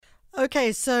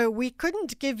Okay, so we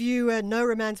couldn't give you No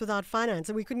Romance Without Finance,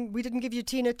 and we didn't give you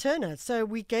Tina Turner, so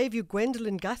we gave you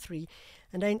Gwendolyn Guthrie,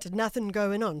 and Ain't Nothing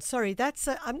Going On. Sorry, that's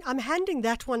I'm handing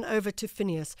that one over to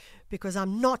Phineas because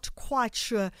I'm not quite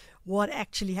sure what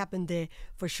actually happened there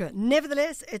for sure.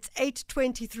 Nevertheless, it's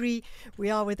 8:23. We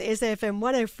are with SAFM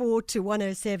 104 to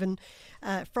 107.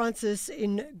 Francis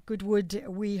in Goodwood,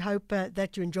 we hope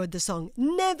that you enjoyed the song.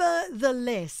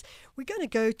 Nevertheless, we're going to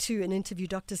go to an interview.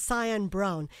 Dr. CYAN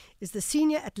Brown is the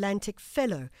Senior Atlantic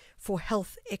Fellow for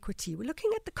Health Equity. We're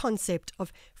looking at the concept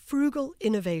of frugal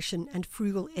innovation and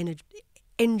frugal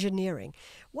engineering.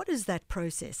 What is that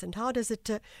process, and how does it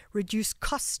reduce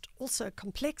cost, also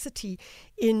complexity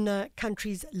in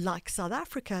countries like South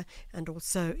Africa and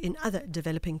also in other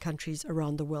developing countries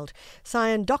around the world?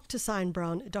 Dr. CYAN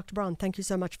Brown. Dr. Brown, thank you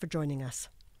so much for joining us.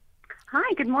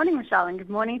 Hi, good morning, Michelle, and good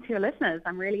morning to your listeners.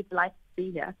 I'm really delighted to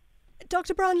be here.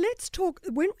 Dr. Brown, let's talk,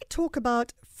 when we talk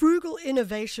about frugal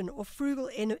innovation or frugal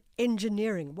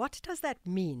engineering, what does that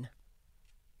mean?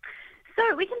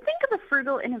 So we can think of a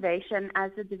frugal innovation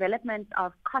as the development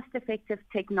of cost-effective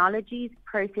technologies,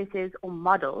 processes, or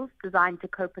models designed to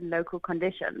cope in local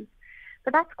conditions.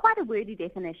 But that's quite a wordy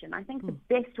definition. I think the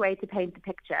best way to paint the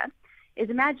picture is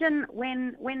imagine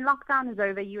when lockdown is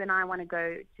over, you and I want to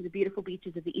go to the beautiful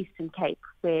beaches of the Eastern Cape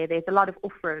where there's a lot of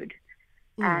off-road.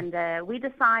 And we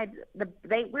decide,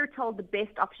 we're told the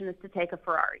best option is to take a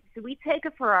Ferrari. So we take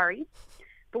a Ferrari,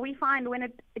 but we find when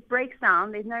it breaks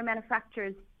down, there's no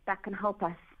manufacturers that can help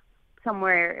us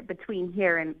somewhere between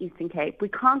here and Eastern Cape. We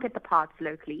can't get the parts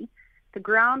locally. The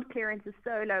ground clearance is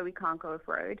so low we can't go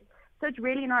off-road. So it's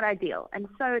really not ideal. And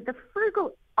so the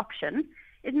frugal option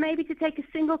is maybe to take a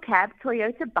single cab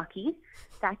Toyota Bucky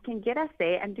that can get us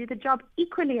there and do the job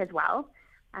equally as well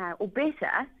or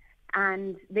better.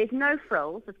 And there's no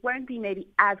frills. It won't be maybe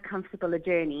as comfortable a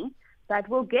journey, but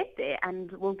we'll get there,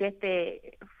 and we'll get there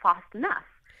fast enough.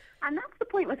 And that's the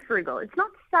point with frugal. It's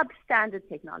not substandard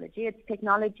technology. It's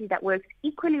technology that works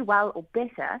equally well or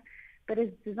better, but is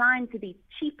designed to be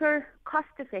cheaper,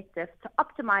 cost-effective, to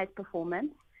optimize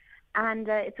performance. And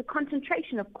it's a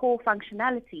concentration of core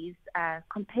functionalities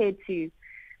compared to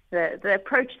the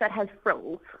approach that has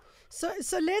frills.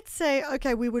 So let's say,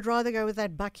 okay, we would rather go with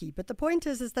that Bucky, but the point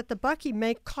is that the Bucky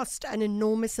may cost an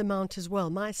enormous amount as well.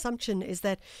 My assumption is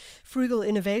that frugal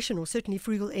innovation, or certainly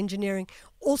frugal engineering,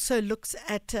 also looks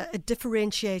at a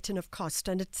differentiation of cost,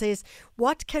 and it says,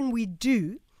 what can we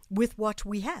do with what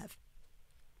we have?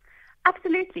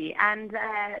 Absolutely. And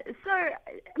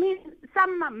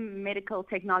some medical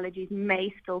technologies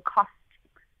may still cost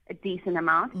a decent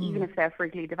amount, even if they're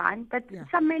frugally designed, but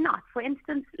some may not. For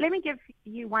instance, let me give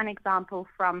you one example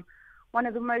from one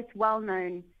of the most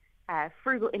well-known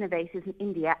frugal innovators in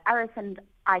India, Arvind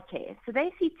Eye Care. So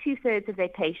they see 2/3 of their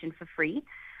patients for free,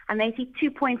 and they see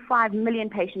 2.5 million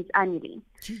patients annually.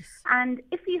 Jeez. And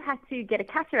if you had to get a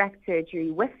cataract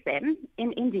surgery with them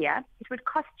in India, it would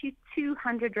cost you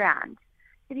 200 Rand.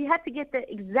 If you had to get the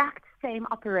exact same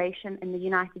operation in the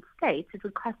United States, it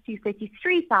would cost you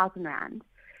 33,000 Rand.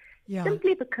 Yeah.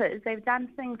 Simply because they've done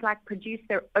things like produce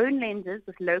their own lenses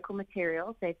with local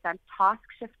materials. They've done task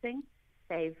shifting.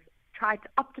 They've tried to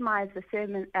optimize the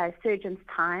surgeon's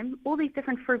time, all these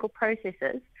different frugal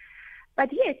processes.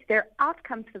 But yet their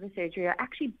outcomes for the surgery are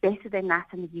actually better than that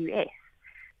in the US.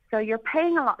 So you're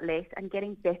paying a lot less and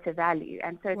getting better value.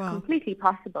 And so it's completely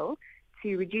possible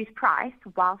to reduce price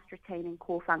whilst retaining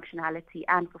core functionality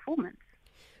and performance.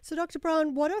 So, Dr.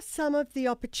 Brown, what are some of the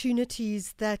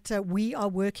opportunities that we are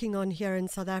working on here in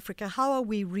South Africa? How are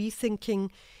we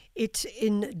rethinking it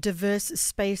in diverse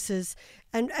spaces?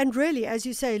 And really, as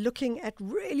you say, looking at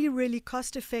really, really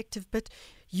cost-effective but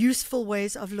useful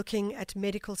ways of looking at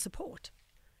medical support?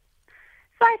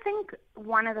 So I think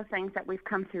one of the things that we've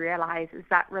come to realize is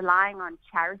that relying on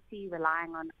charity,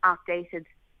 relying on outdated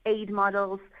aid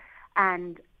models,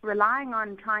 and relying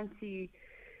on trying to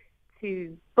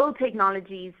build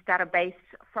technologies that are based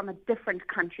from a different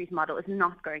country's model is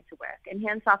not going to work. And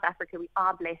here in South Africa, we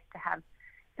are blessed to have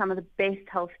some of the best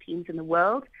health teams in the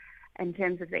world in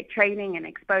terms of their training and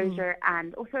exposure,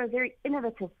 and also a very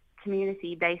innovative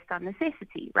community based on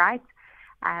necessity, right?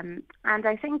 And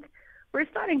I think we're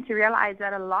starting to realize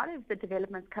that a lot of the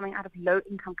developments coming out of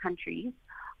low-income countries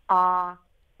are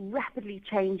rapidly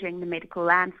changing the medical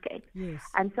landscape. Yes.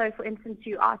 And so, for instance,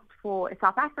 you asked for a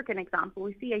South African example.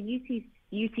 We see a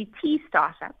UCT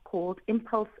startup called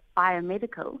Impulse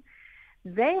Biomedical.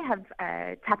 They have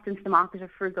tapped into the market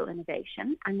of frugal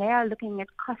innovation, and they are looking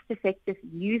at cost-effective,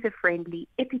 user-friendly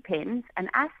EpiPens and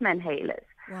asthma inhalers,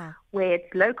 where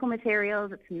it's local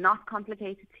materials, it's not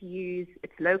complicated to use,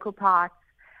 it's local parts,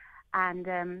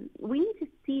 And we need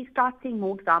to start seeing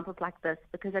more examples like this,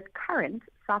 because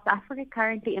South Africa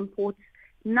currently imports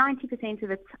 90%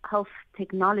 of its health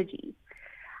technologies.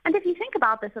 And if you think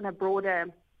about this on a broader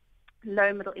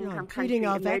low-middle income country,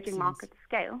 emerging market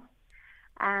scale,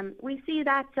 we see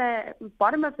that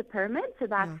bottom of the pyramid, so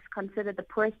that's considered the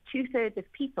poorest two-thirds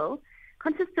of people,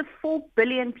 consists of 4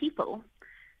 billion people.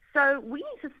 So we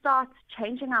need to start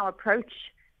changing our approach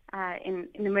in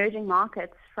emerging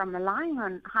markets from relying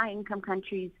on high-income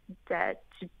countries to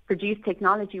produce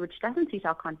technology which doesn't suit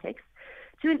our context,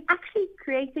 to actually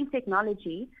creating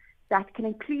technology that can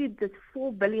include this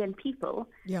 4 billion people,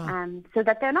 so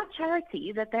that they're not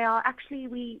charity, that they are actually,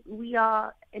 we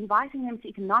are inviting them to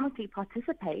economically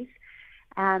participate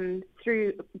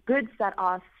through goods that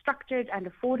are structured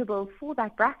and affordable for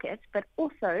that bracket, but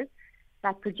also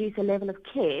that produce a level of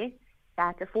care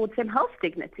that affords them health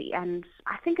dignity. And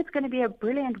I think it's going to be a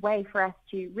brilliant way for us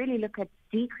to really look at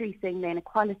decreasing the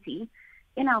inequality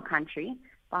in our country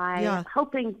by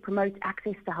helping promote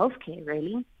access to healthcare,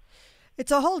 really. It's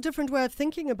a whole different way of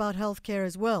thinking about healthcare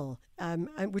as well,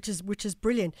 which is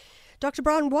brilliant. Dr.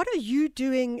 Brown, what are you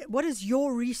doing? What is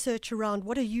your research around?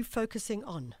 What are you focusing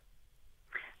on?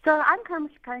 So I'm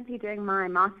currently doing my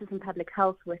Masters in Public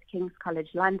Health with King's College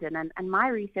London, and my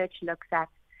research looks at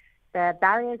the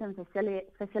barriers and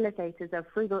facilitators of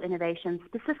frugal innovation,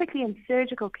 specifically in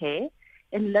surgical care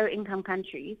in low-income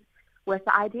countries, with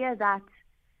the idea that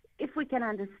if we can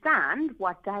understand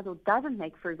what does or doesn't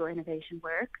make frugal innovation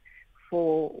work,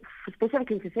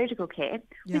 specifically for surgical care,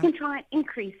 we can try and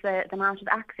increase the amount of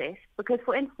access. Because,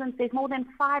 for instance, there's more than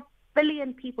 5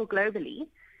 billion people globally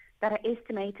that are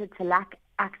estimated to lack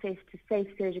access to safe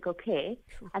surgical care,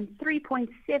 and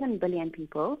 3.7 billion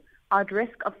people are at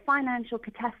risk of financial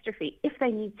catastrophe if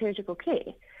they need surgical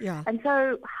care. And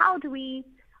so how do we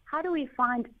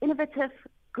find innovative,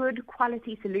 good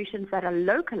quality solutions that are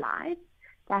localized,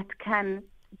 that can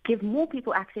give more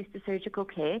people access to surgical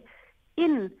care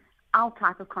in our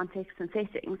type of contexts and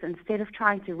settings, instead of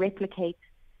trying to replicate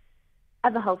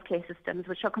other healthcare systems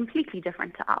which are completely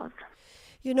different to ours?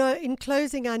 You know, in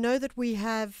closing, I know that we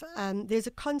have, there's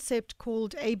a concept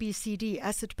called ABCD,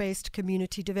 Asset-Based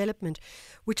Community Development,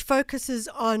 which focuses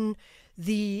on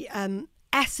the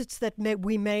assets that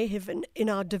we may have in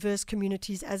our diverse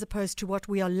communities as opposed to what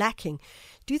we are lacking.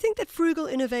 Do you think that frugal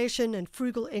innovation and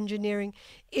frugal engineering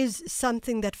is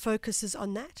something that focuses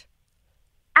on that?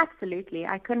 Absolutely.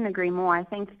 I couldn't agree more. I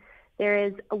think there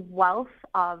is a wealth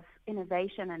of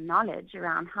innovation and knowledge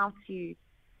around how to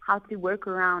work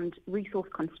around resource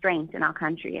constraints in our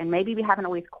country. And maybe we haven't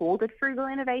always called it frugal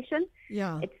innovation.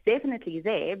 It's definitely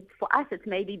there. For us, it's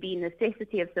maybe been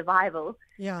necessity of survival.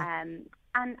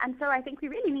 And so I think we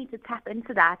really need to tap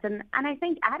into that. And I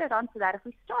think added on to that, if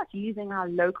we start using our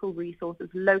local resources,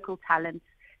 local talents,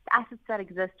 the assets that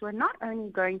exist, we're not only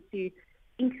going to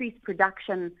increase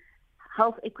production,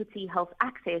 health equity, health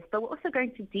access, but we're also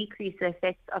going to decrease the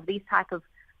effects of these type of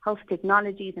health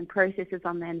technologies and processes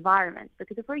on the environment.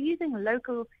 Because if we're using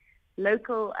local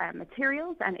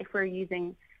materials, and if we're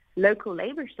using local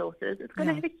labor sources, it's going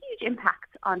to have a huge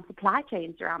impact on supply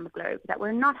chains around the globe, that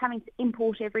we're not having to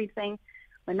import everything,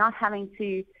 we're not having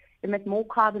to emit more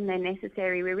carbon than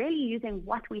necessary. We're really using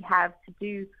what we have to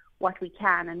do what we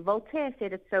can. And Voltaire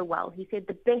said it so well. He said,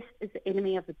 the best is the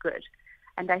enemy of the good.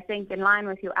 And I think in line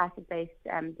with your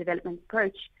asset-based development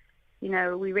approach, you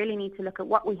know, we really need to look at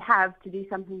what we have to do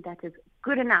something that is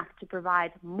good enough to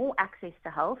provide more access to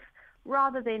health,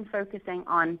 rather than focusing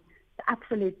on the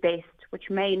absolute best, which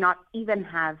may not even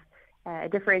have a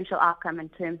differential outcome in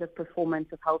terms of performance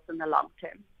of health in the long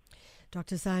term.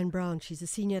 Dr. CYAN Brown, she's a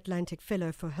Senior Atlantic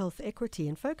Fellow for Health Equity,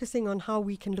 and focusing on how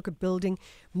we can look at building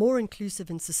more inclusive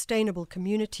and sustainable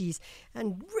communities,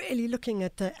 and really looking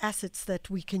at the assets that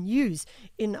we can use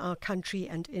in our country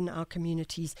and in our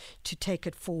communities to take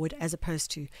it forward, as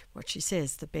opposed to what she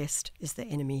says, the best is the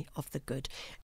enemy of the good.